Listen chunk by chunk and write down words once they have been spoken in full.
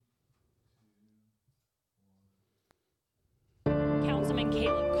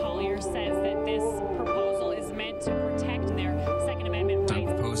Caleb Collier says that this proposal is meant to protect their Second Amendment rights. I'm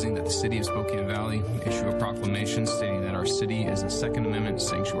proposing that the city of Spokane Valley issue a proclamation stating that our city is a Second Amendment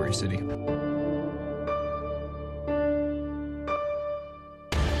sanctuary city.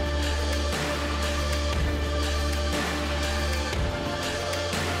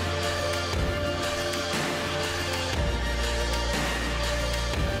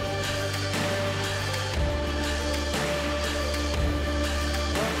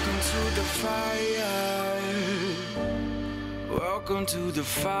 Welcome to the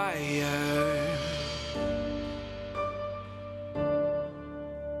fire.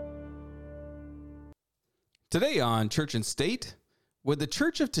 Today on Church and State, would the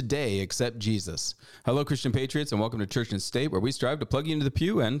church of today accept Jesus? Hello, Christian Patriots, and welcome to Church and State, where we strive to plug you into the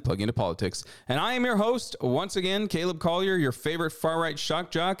pew and plug you into politics. And I am your host, once again, Caleb Collier, your favorite far-right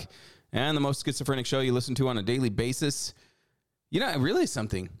shock jock, and the most schizophrenic show you listen to on a daily basis. You know, really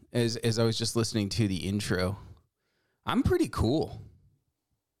something, as I was just listening to the intro, I'm pretty cool.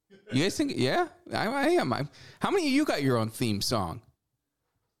 You guys think, yeah, I am. How many of you got your own theme song?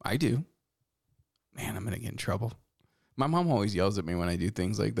 I do. Man, I'm going to get in trouble. My mom always yells at me when I do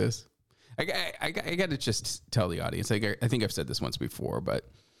things like this. I got to just tell the audience, I think I've said this once before, but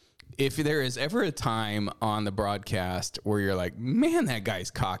if there is ever a time on the broadcast where you're like, man, that guy's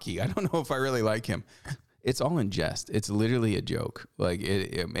cocky, I don't know if I really like him. It's all in jest. It's literally a joke. Like,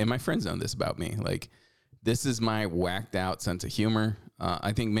 and my friends know this about me. Like, this is my whacked out sense of humor.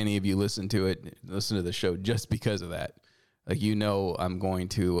 I think many of you listen to the show just because of that. Like, you know, I'm going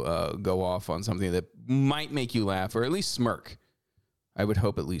to go off on something that might make you laugh or at least smirk. I would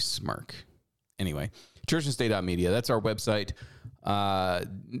hope at least smirk. Anyway, churchandstate.media. That's our website.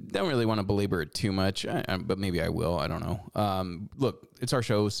 Don't really want to belabor it too much, but maybe I will. I don't know. Look, it's our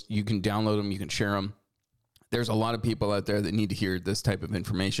shows. You can download them. You can share them. There's a lot of people out there that need to hear this type of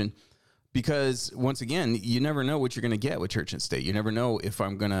information. Because, once again, you never know what you're going to get with Church and State. You never know if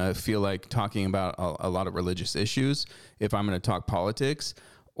I'm going to feel like talking about a lot of religious issues, if I'm going to talk politics,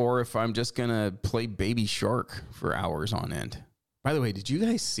 or if I'm just going to play Baby Shark for hours on end. By the way, did you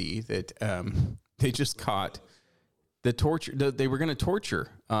guys see that they just caught the torture? They were going to torture,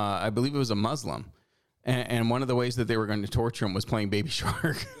 I believe it was a Muslim. And one of the ways that they were going to torture him was playing Baby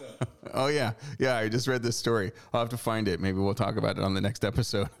Shark. Oh, yeah. Yeah, I just read this story. I'll have to find it. Maybe we'll talk about it on the next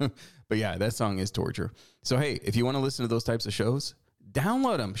episode. But yeah, that song is torture. So, hey, if you want to listen to those types of shows,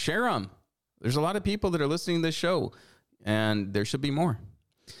 download them, share them. There's a lot of people that are listening to this show, and there should be more,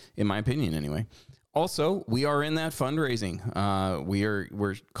 in my opinion, anyway. Also, we are in that fundraising.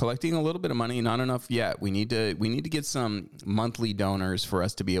 We're collecting a little bit of money, not enough yet. We need to get some monthly donors for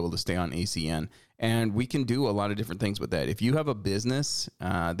us to be able to stay on ACN, and we can do a lot of different things with that. If you have a business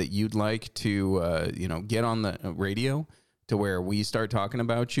that you'd like to get on the radio to where we start talking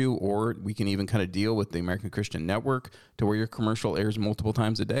about you, or we can even kind of deal with the American Christian Network to where your commercial airs multiple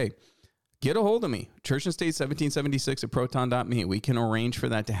times a day, get a hold of me. Church and State 1776 at proton.me. We can arrange for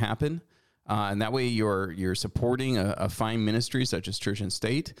that to happen. And that way you're supporting a fine ministry such as Church and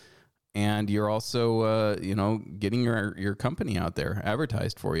State, and you're also, getting your company out there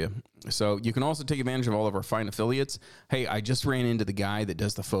advertised for you. So you can also take advantage of all of our fine affiliates. Hey, I just ran into the guy that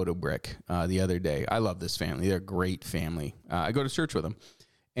does the photo brick the other day. I love this family. They're a great family. I go to church with them,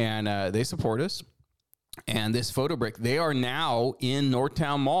 and they support us. And this photo brick, they are now in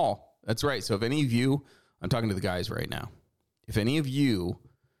Northtown Mall. That's right. So if any of you, I'm talking to the guys right now, if any of you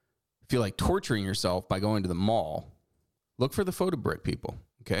feel like torturing yourself by going to the mall, look for the photo brick people,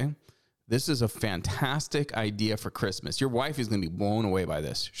 okay? This is a fantastic idea for Christmas. Your wife is going to be blown away by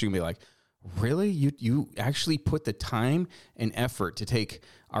this. She's going to be like, really? You actually put the time and effort to take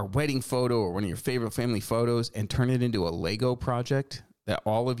our wedding photo or one of your favorite family photos and turn it into a Lego project that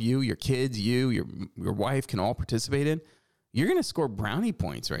all of you, your kids, your wife can all participate in? You're going to score brownie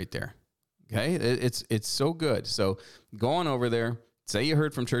points right there, okay? It's so good. So go on over there. Say you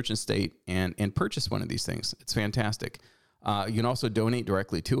heard from Church and State and purchase one of these things. It's fantastic. You can also donate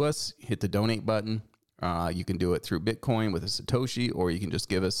directly to us. Hit the donate button. You can do it through Bitcoin with a Satoshi, or you can just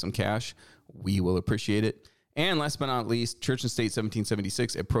give us some cash. We will appreciate it. And last but not least, Church and State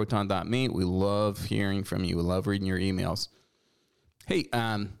 1776 at proton.me. We love hearing from you. We love reading your emails. Hey,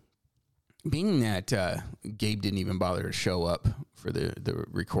 being that Gabe didn't even bother to show up for the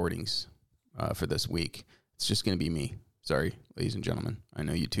recordings for this week, it's just going to be me. Sorry, ladies and gentlemen. I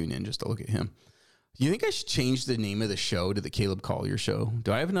know you tune in just to look at him. You think I should change the name of the show to the Caleb Collier Show?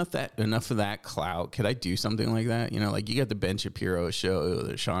 Do I have enough of that clout? Could I do something like that? You know, like you got the Ben Shapiro show,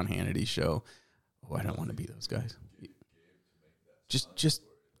 the Sean Hannity show. Oh, I don't want to be those guys. Just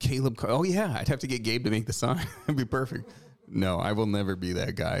Caleb. Oh yeah, I'd have to get Gabe to make the sign. It'd be perfect. No, I will never be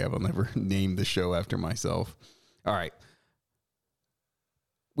that guy. I will never name the show after myself. All right.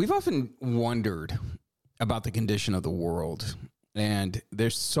 We've often wondered about the condition of the world, and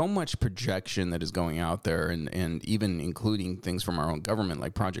there's so much projection that is going out there, and even including things from our own government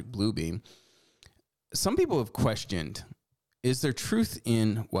like Project Bluebeam. Some people have questioned, is there truth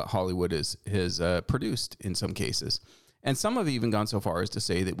in what Hollywood has produced in some cases? And some have even gone so far as to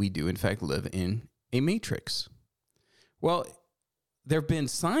say that we do, in fact, live in a matrix. Well, there have been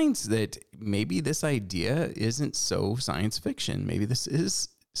signs that maybe this idea isn't so science fiction. Maybe this is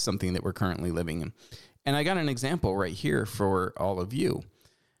something that we're currently living in. And I got an example right here for all of you.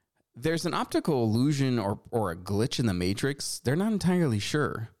 There's an optical illusion or a glitch in the matrix. They're not entirely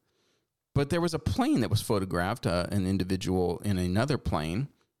sure. But there was a plane that was photographed. An individual in another plane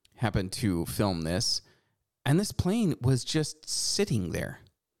happened to film this. And this plane was just sitting there,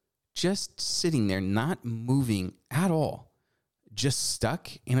 not moving at all, just stuck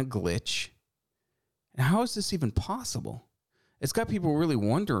in a glitch. And how is this even possible? It's got people really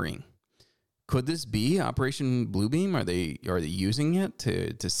wondering, could this be Operation Bluebeam? Are they using it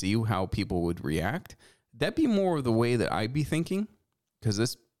to see how people would react? That'd be more of the way that I'd be thinking, because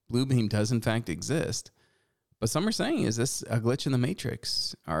this Bluebeam does in fact exist. But some are saying, is this a glitch in the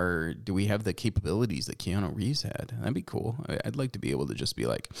Matrix? Or do we have the capabilities that Keanu Reeves had? That'd be cool. I'd like to be able to just be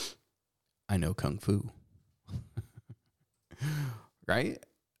like, I know Kung Fu. Right?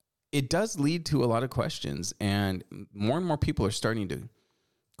 It does lead to a lot of questions. And more people are starting to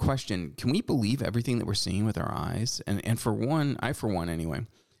question, can we believe everything that we're seeing with our eyes? And for one, anyway,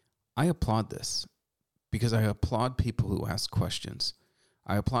 I applaud this because I applaud people who ask questions.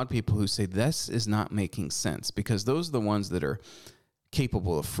 I applaud people who say this is not making sense, because those are the ones that are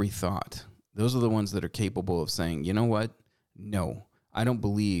capable of free thought. Those are the ones that are capable of saying, you know what? No, I don't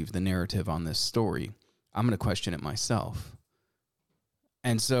believe the narrative on this story. I'm going to question it myself.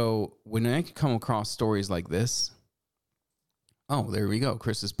 And so when I come across stories like this, oh, there we go.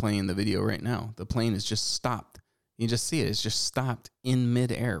 Chris is playing the video right now. The plane is just stopped. You just see it. It's just stopped in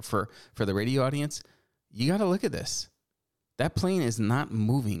midair. For the radio audience, you got to look at this. That plane is not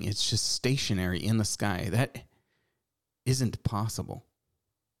moving. It's just stationary in the sky. That isn't possible.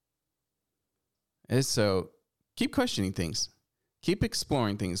 And so keep questioning things. Keep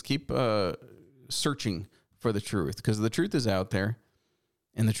exploring things. Keep searching for the truth, because the truth is out there,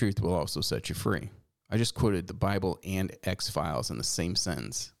 and the truth will also set you free. I just quoted the Bible and X-Files in the same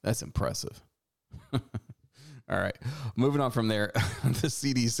sentence. That's impressive. All right. Moving on from there, the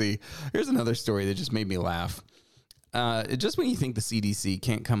CDC. Here's another story that just made me laugh. Just when you think the CDC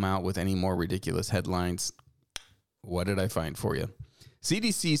can't come out with any more ridiculous headlines, what did I find for you?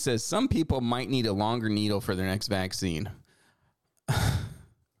 CDC says some people might need a longer needle for their next vaccine.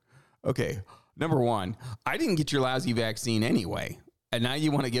 Okay, number one, I didn't get your lousy vaccine anyway, and now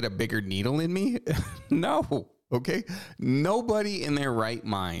you want to get a bigger needle in me? No, okay? Nobody in their right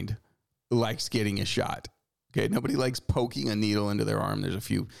mind likes getting a shot. Okay, nobody likes poking a needle into their arm. There's a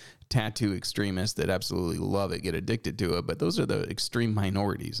few tattoo extremists that absolutely love it, get addicted to it, but those are the extreme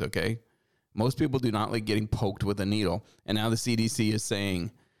minorities, okay? Most people do not like getting poked with a needle, and now the CDC is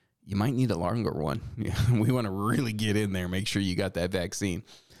saying, you might need a longer one. We want to really get in there, make sure you got that vaccine.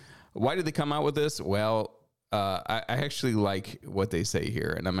 Why did they come out with this? Well, I actually like what they say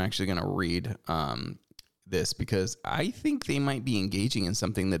here, and I'm actually going to read this because I think they might be engaging in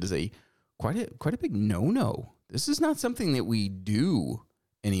something that is quite a big no-no. This is not something that we do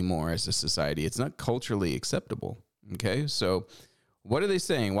anymore as a society. It's not culturally acceptable. Okay, so what are they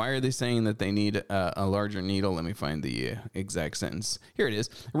saying? Why are they saying that they need a larger needle? Let me find the exact sentence. Here it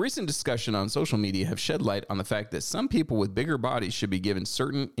is. A recent discussion on social media have shed light on the fact that some people with bigger bodies should be given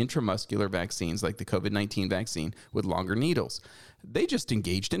certain intramuscular vaccines like the COVID-19 vaccine with longer needles. They just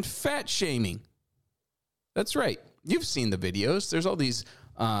engaged in fat shaming. That's right. You've seen the videos. There's all these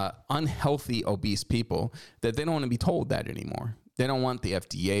unhealthy, obese people that they don't want to be told that anymore. They don't want the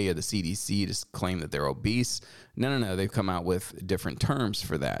FDA or the CDC to claim that they're obese. No. They've come out with different terms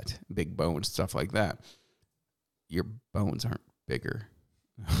for that. Big bones, stuff like that. Your bones aren't bigger.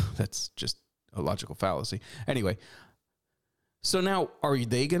 That's just a logical fallacy. Anyway, so now are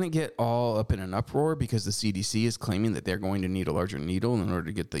they going to get all up in an uproar because the CDC is claiming that they're going to need a larger needle in order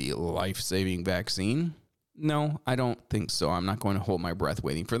to get the life-saving vaccine? No, I don't think so. I'm not going to hold my breath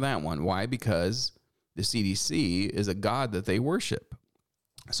waiting for that one. Why? Because the CDC is a god that they worship.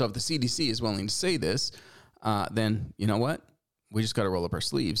 So if the CDC is willing to say this, then you know what? We just got to roll up our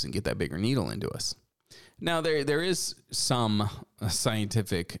sleeves and get that bigger needle into us. Now, there is some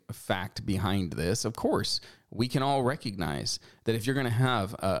scientific fact behind this. Of course, we can all recognize that if you're going to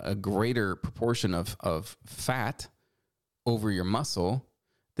have a greater proportion of fat over your muscle,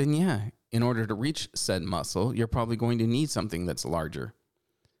 then yeah, in order to reach said muscle, you're probably going to need something that's larger.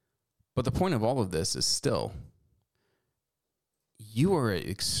 But the point of all of this is still, you are at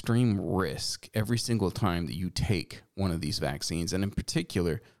extreme risk every single time that you take one of these vaccines, and in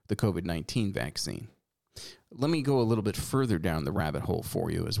particular, the COVID-19 vaccine. Let me go a little bit further down the rabbit hole for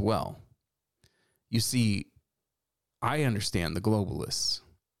you as well. You see, I understand the globalists.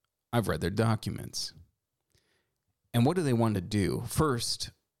 I've read their documents. And what do they want to do?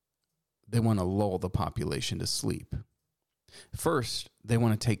 First, they want to lull the population to sleep. First, they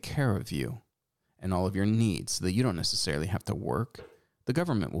want to take care of you and all of your needs so that you don't necessarily have to work. The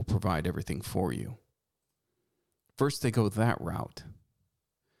government will provide everything for you. First, they go that route.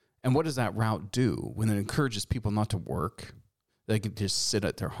 And what does that route do? When it encourages people not to work, they can just sit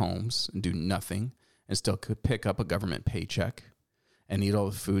at their homes and do nothing and still could pick up a government paycheck and eat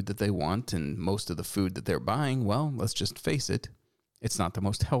all the food that they want. And most of the food that they're buying, well, let's just face it, it's not the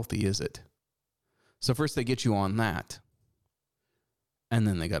most healthy, is it? So first they get you on that. And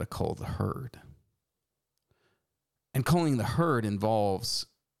then they got to cull the herd. And culling the herd involves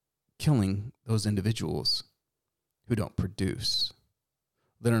killing those individuals who don't produce,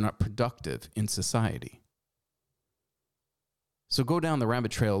 that are not productive in society. So go down the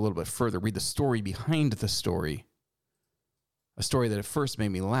rabbit trail a little bit further, read the story behind the story, a story that at first made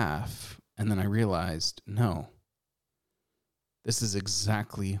me laugh, and then I realized, no, this is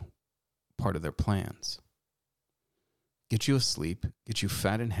exactly part of their plans. Get you asleep, get you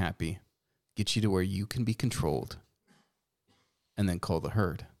fat and happy, get you to where you can be controlled, and then cull the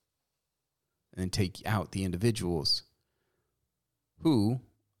herd. And then take out the individuals who,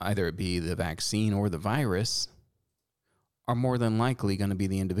 either it be the vaccine or the virus, are more than likely going to be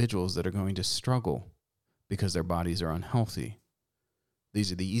the individuals that are going to struggle because their bodies are unhealthy.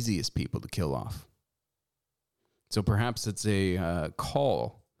 These are the easiest people to kill off. So perhaps it's a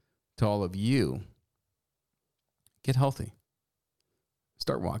call to all of you. Get healthy.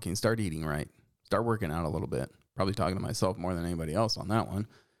 Start walking. Start eating right. Start working out a little bit. Probably talking to myself more than anybody else on that one.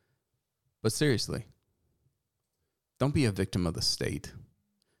 But seriously, don't be a victim of the state.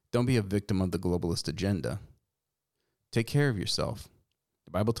 Don't be a victim of the globalist agenda. Take care of yourself.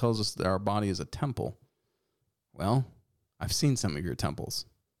 The Bible tells us that our body is a temple. Well, I've seen some of your temples,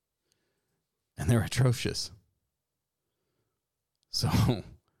 and they're atrocious. So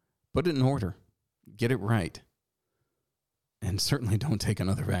put it in order. Get it right. And certainly don't take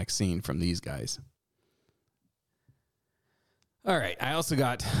another vaccine from these guys. All right, I also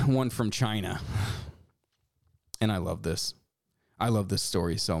got one from China. And I love this. I love this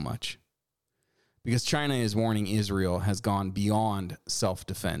story so much. Because China is warning Israel has gone beyond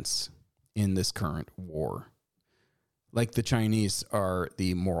self-defense in this current war. Like the Chinese are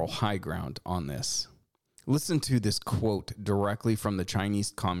the moral high ground on this. Listen to this quote directly from the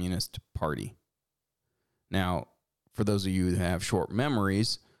Chinese Communist Party. Now, for those of you who have short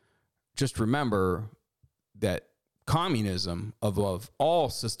memories, just remember that communism, above all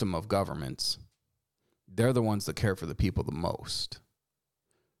system of governments, they're the ones that care for the people the most.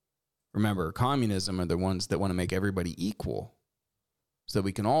 Remember, communism are the ones that want to make everybody equal so that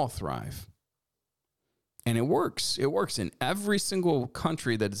we can all thrive. And it works. It works in every single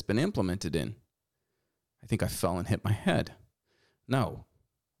country that it's been implemented in. I think I fell and hit my head. No,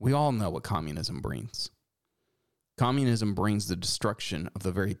 we all know what communism brings. Communism brings the destruction of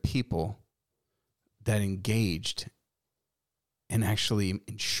the very people that engaged in actually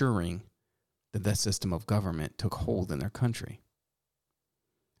ensuring that that system of government took hold in their country.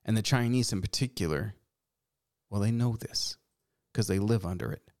 And the Chinese in particular, well, they know this because they live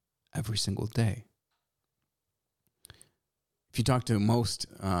under it every single day. If you talk to most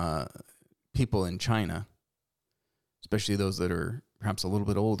people in China, especially those that are perhaps a little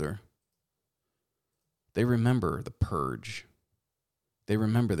bit older, they remember the purge. They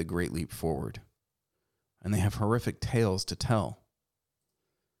remember the Great Leap Forward. And they have horrific tales to tell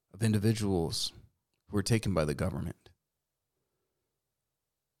of individuals who were taken by the government,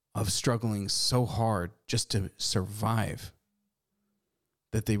 of struggling so hard just to survive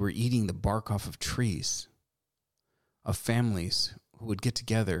that they were eating the bark off of trees, of families who would get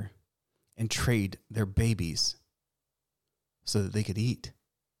together and trade their babies so that they could eat,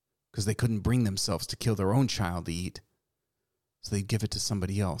 because they couldn't bring themselves to kill their own child to eat, so they'd give it to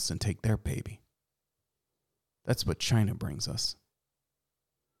somebody else and take their baby. That's what China brings us.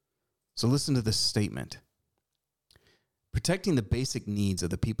 So listen to this statement. Protecting the basic needs of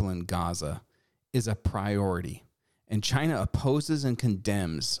the people in Gaza is a priority, and China opposes and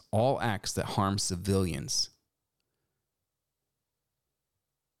condemns all acts that harm civilians.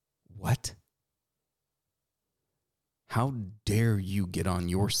 What? How dare you get on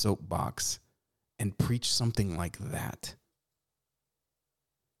your soapbox and preach something like that?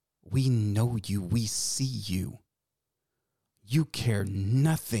 We know you. We see you. You care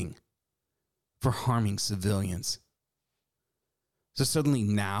nothing for harming civilians. So suddenly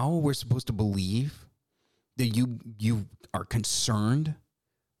now we're supposed to believe that you are concerned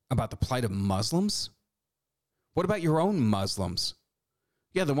about the plight of Muslims? What about your own Muslims?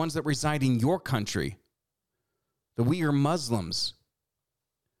 Yeah, the ones that reside in your country. The Uyghur Muslims.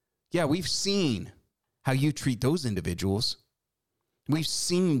 Yeah, we've seen how you treat those individuals. We've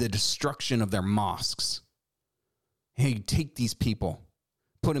seen the destruction of their mosques. Hey, you take these people,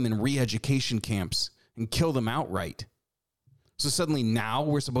 put them in re-education camps, and kill them outright. So suddenly now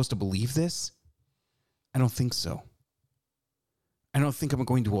we're supposed to believe this? I don't think so. I don't think I'm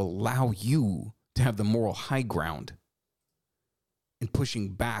going to allow you to have the moral high ground in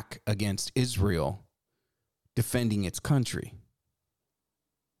pushing back against Israel defending its country.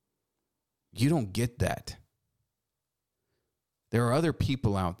 You don't get that. There are other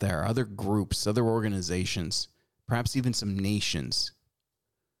people out there, other groups, other organizations, perhaps even some nations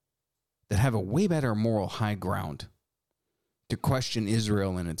that have a way better moral high ground to question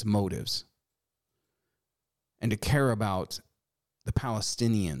Israel and its motives and to care about the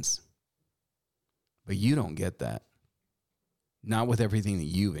Palestinians. But you don't get that. Not with everything that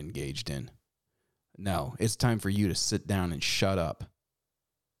you've engaged in. No, it's time for you to sit down and shut up.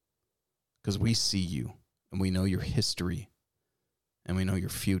 Because we see you, and we know your history, and we know your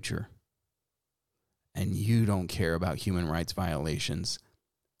future. And you don't care about human rights violations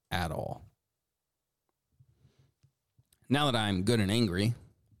at all. Now that I'm good and angry,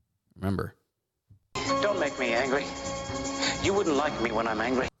 remember. Don't make me angry. You wouldn't like me when I'm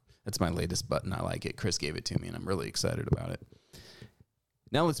angry. That's my latest button. I like it. Chris gave it to me, and I'm really excited about it.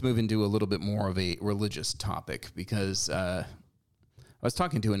 Now let's move into a little bit more of a religious topic, because I was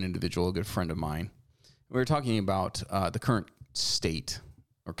talking to an individual, a good friend of mine. We were talking about the current state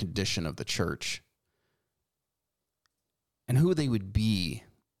or condition of the church and who they would be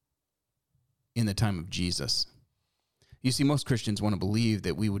in the time of Jesus. You see, most Christians want to believe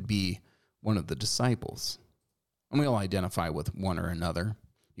that we would be one of the disciples. And we all identify with one or another.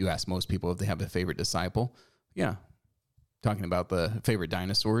 You ask most people if they have a favorite disciple. Yeah. Talking about the favorite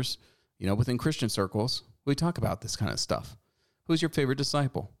dinosaurs. You know, within Christian circles, we talk about this kind of stuff. Who's your favorite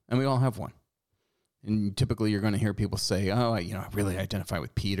disciple? And we all have one. And typically you're going to hear people say, oh, I really identify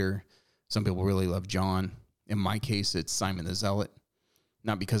with Peter. Some people really love John. In my case, it's Simon the Zealot.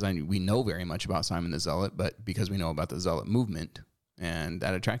 Not because we know very much about Simon the Zealot, but because we know about the Zealot movement. And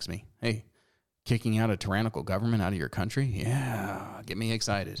that attracts me. Hey, kicking out a tyrannical government out of your country? Yeah, get me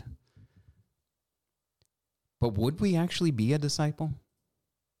excited. But would we actually be a disciple?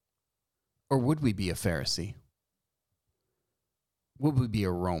 Or would we be a Pharisee? Would we be a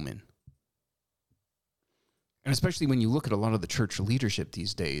Roman? And especially when you look at a lot of the church leadership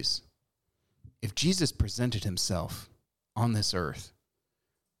these days, if Jesus presented himself on this earth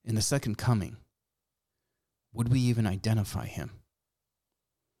in the second coming, would we even identify him?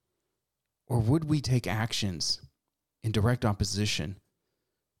 Or would we take actions in direct opposition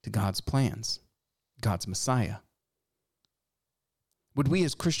to God's plans, God's Messiah? Would we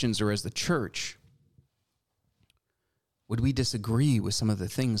as Christians or as the church, would we disagree with some of the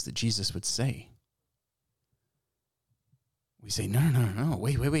things that Jesus would say? We say, no,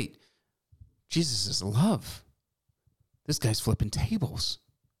 wait. Jesus is love. This guy's flipping tables.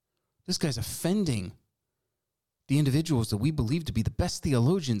 This guy's offending the individuals that we believe to be the best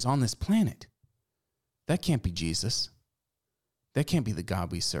theologians on this planet. That can't be Jesus. That can't be the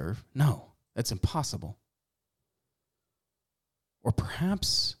God we serve. No, that's impossible. Or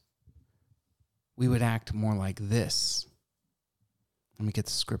perhaps we would act more like this. Let me get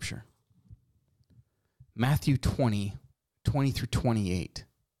the scripture. Matthew 20 through 28.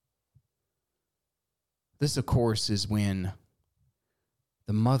 This, of course, is when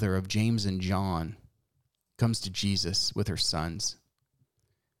the mother of James and John comes to Jesus with her sons.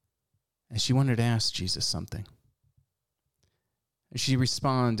 And she wanted to ask Jesus something. And she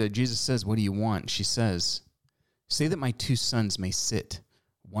responded, Jesus says, what do you want? She says, say that my 2 sons may sit,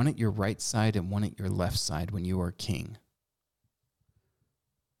 one at your right side and one at your left side when you are king.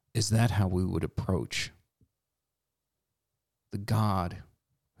 Is that how we would approach the God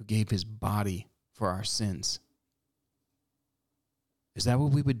who gave his body for our sins? Is that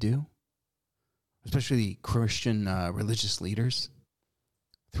what we would do? Especially Christian religious leaders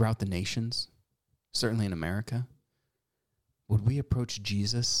throughout the nations, certainly in America. Would we approach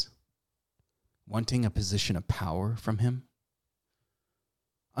Jesus wanting a position of power from him?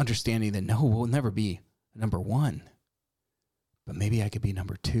 Understanding that no, we'll never be number one. But maybe I could be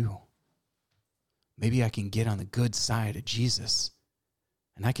number 2. Maybe I can get on the good side of Jesus,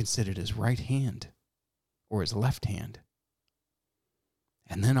 and I can sit at his right hand or his left hand.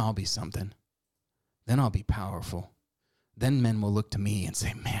 And then I'll be something. Then I'll be powerful. Then men will look to me and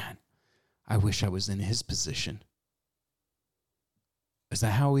say, man, I wish I was in his position. Is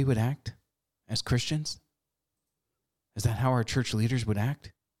that how we would act as Christians? Is that how our church leaders would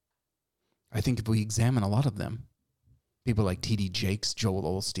act? I think if we examine a lot of them, people like T.D. Jakes, Joel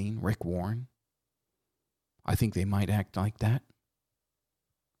Osteen, Rick Warren, I think they might act like that.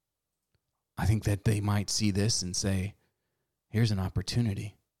 I think that they might see this and say, here's an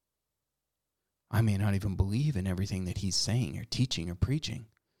opportunity. I may not even believe in everything that he's saying or teaching or preaching,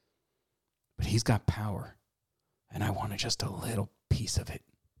 but he's got power, and I want just a little piece of it.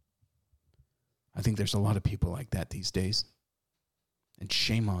 I think there's a lot of people like that these days, and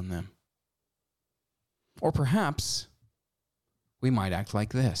shame on them. Or perhaps we might act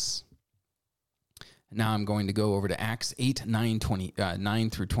like this. Now I'm going to go over to Acts 8, 9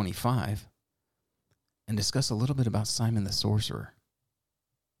 through 25 and discuss a little bit about Simon the sorcerer.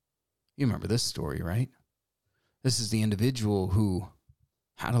 You remember this story, right? This is the individual who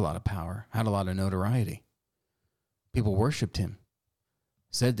had a lot of power, had a lot of notoriety. People worshipped him,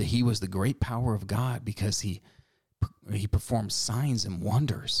 said that he was the great power of God because he performed signs and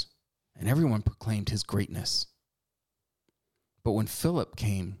wonders, and everyone proclaimed his greatness. But when Philip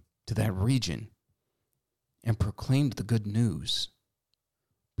came to that region and proclaimed the good news,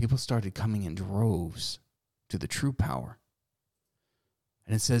 people started coming in droves to the true power.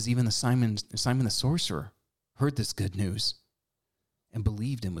 And it says even Simon the sorcerer heard this good news and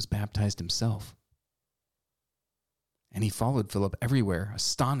believed and was baptized himself. And he followed Philip everywhere,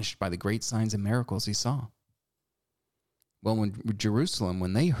 astonished by the great signs and miracles he saw. Well, when Jerusalem,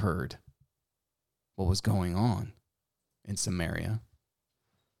 when they heard what was going on in Samaria,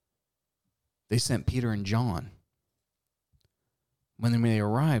 they sent Peter and John. When they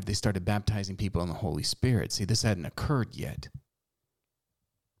arrived, they started baptizing people in the Holy Spirit. See, this hadn't occurred yet.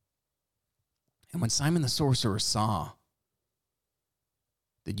 And when Simon the sorcerer saw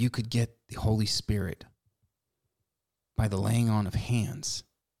that you could get the Holy Spirit by the laying on of hands,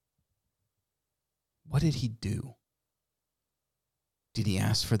 what did he do? Did he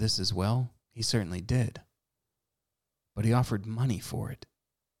ask for this as well? He certainly did. But he offered money for it.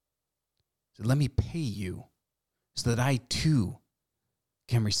 He said, let me pay you so that I too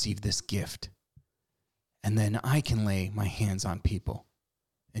can receive this gift. And then I can lay my hands on people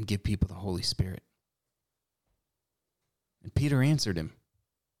and give people the Holy Spirit. And Peter answered him.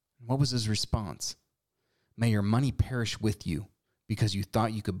 What was his response? May your money perish with you because you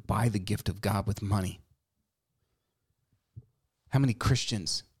thought you could buy the gift of God with money. How many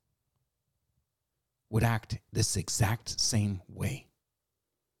Christians would act this exact same way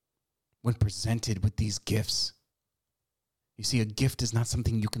when presented with these gifts? You see, a gift is not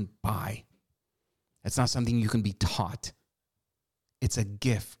something you can buy. It's not something you can be taught. It's a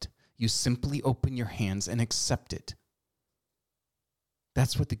gift. You simply open your hands and accept it.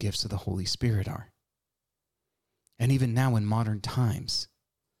 That's what the gifts of the Holy Spirit are. And even now in modern times,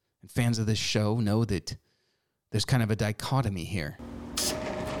 and fans of this show know that there's kind of a dichotomy here.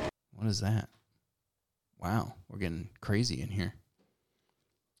 What is that? Wow, we're getting crazy in here.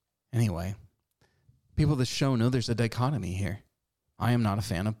 Anyway, people of this show know there's a dichotomy here. I am not a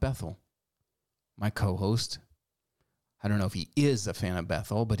fan of Bethel. My co-host, I don't know if he is a fan of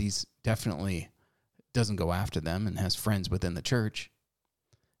Bethel, but he's definitely doesn't go after them and has friends within the church.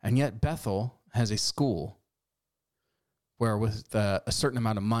 And yet Bethel has a school where with a certain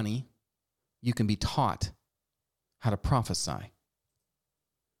amount of money, you can be taught how to prophesy.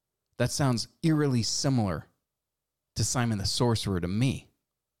 That sounds eerily similar to Simon the sorcerer to me.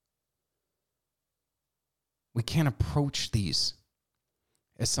 We can't approach these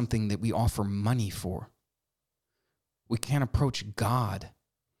as something that we offer money for. We can't approach God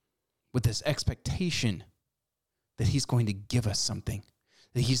with this expectation that he's going to give us something,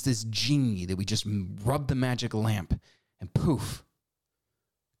 that he's this genie that we just rub the magic lamp and poof,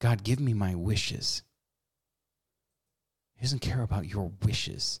 God, give me my wishes. He doesn't care about your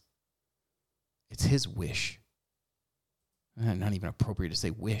wishes. It's his wish. Not even appropriate to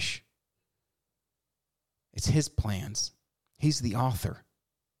say wish. It's his plans. He's the author.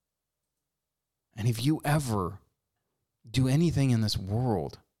 And if you ever do anything in this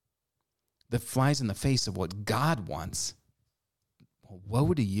world that flies in the face of what God wants, well,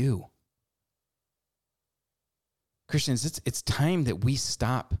 woe to you. Christians, it's time that we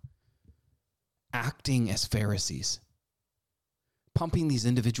stop acting as Pharisees, pumping these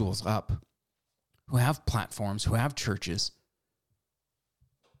individuals up who have platforms, who have churches,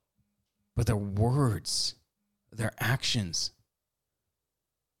 but their words, their actions,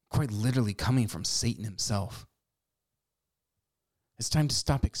 quite literally coming from Satan himself. It's time to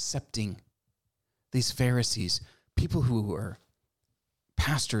stop accepting these Pharisees, people who are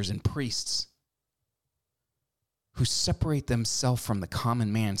pastors and priests, who separate themselves from the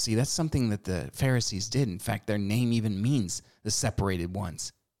common man. See, that's something that the Pharisees did. In fact, their name even means the separated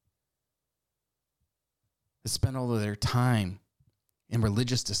ones. They spent all of their time in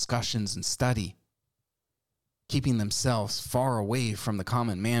religious discussions and study, keeping themselves far away from the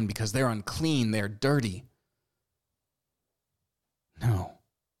common man because they're unclean, they're dirty. No.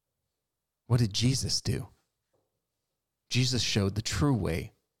 What did Jesus do? Jesus showed the true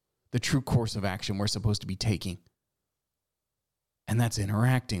way, the true course of action we're supposed to be taking. And that's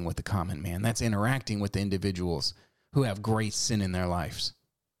interacting with the common man. That's interacting with the individuals who have great sin in their lives.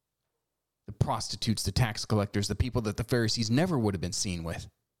 The prostitutes, the tax collectors, the people that the Pharisees never would have been seen with.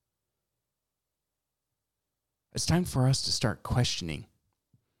 It's time for us to start questioning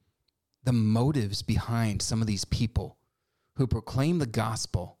the motives behind some of these people who proclaim the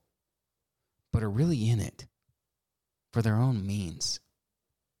gospel but are really in it for their own means,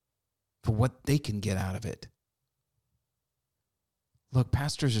 for what they can get out of it. Look,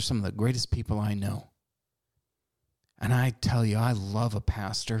 pastors are some of the greatest people I know. And I tell you, I love a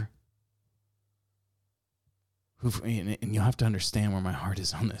pastor who, and you'll have to understand where my heart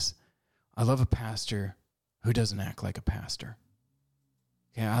is on this. I love a pastor who doesn't act like a pastor.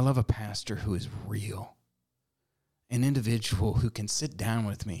 Okay, I love a pastor who is real. An individual who can sit down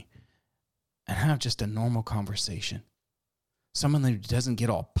with me and have just a normal conversation. Someone who doesn't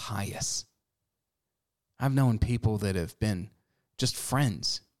get all pious. I've known people that have been just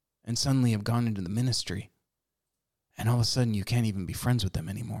friends and suddenly have gone into the ministry, and all of a sudden you can't even be friends with them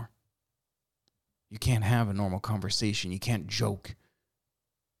anymore. You can't have a normal conversation. You can't joke.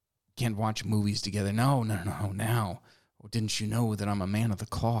 You can't watch movies together. No. Now, didn't you know that I'm a man of the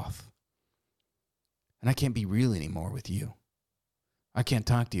cloth? And I can't be real anymore with you. I can't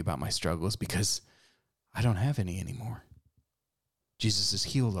talk to you about my struggles because I don't have any anymore. Jesus has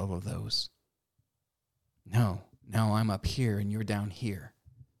healed all of those. No, now I'm up here and you're down here.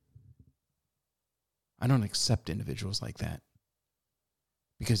 I don't accept individuals like that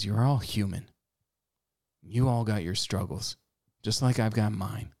because you're all human. You all got your struggles, just like I've got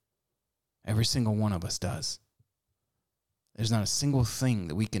mine. Every single one of us does. There's not a single thing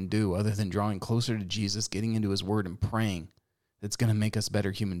that we can do other than drawing closer to Jesus, getting into his word and praying that's going to make us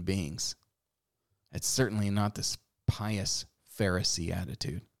better human beings. It's certainly not this pious Pharisee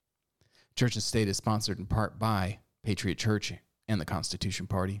attitude. Church and State is sponsored in part by Patriot Church and the Constitution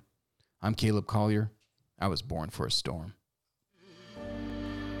Party. I'm Caleb Collier. I was born for a storm.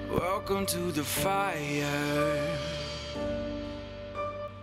 Welcome to the fire.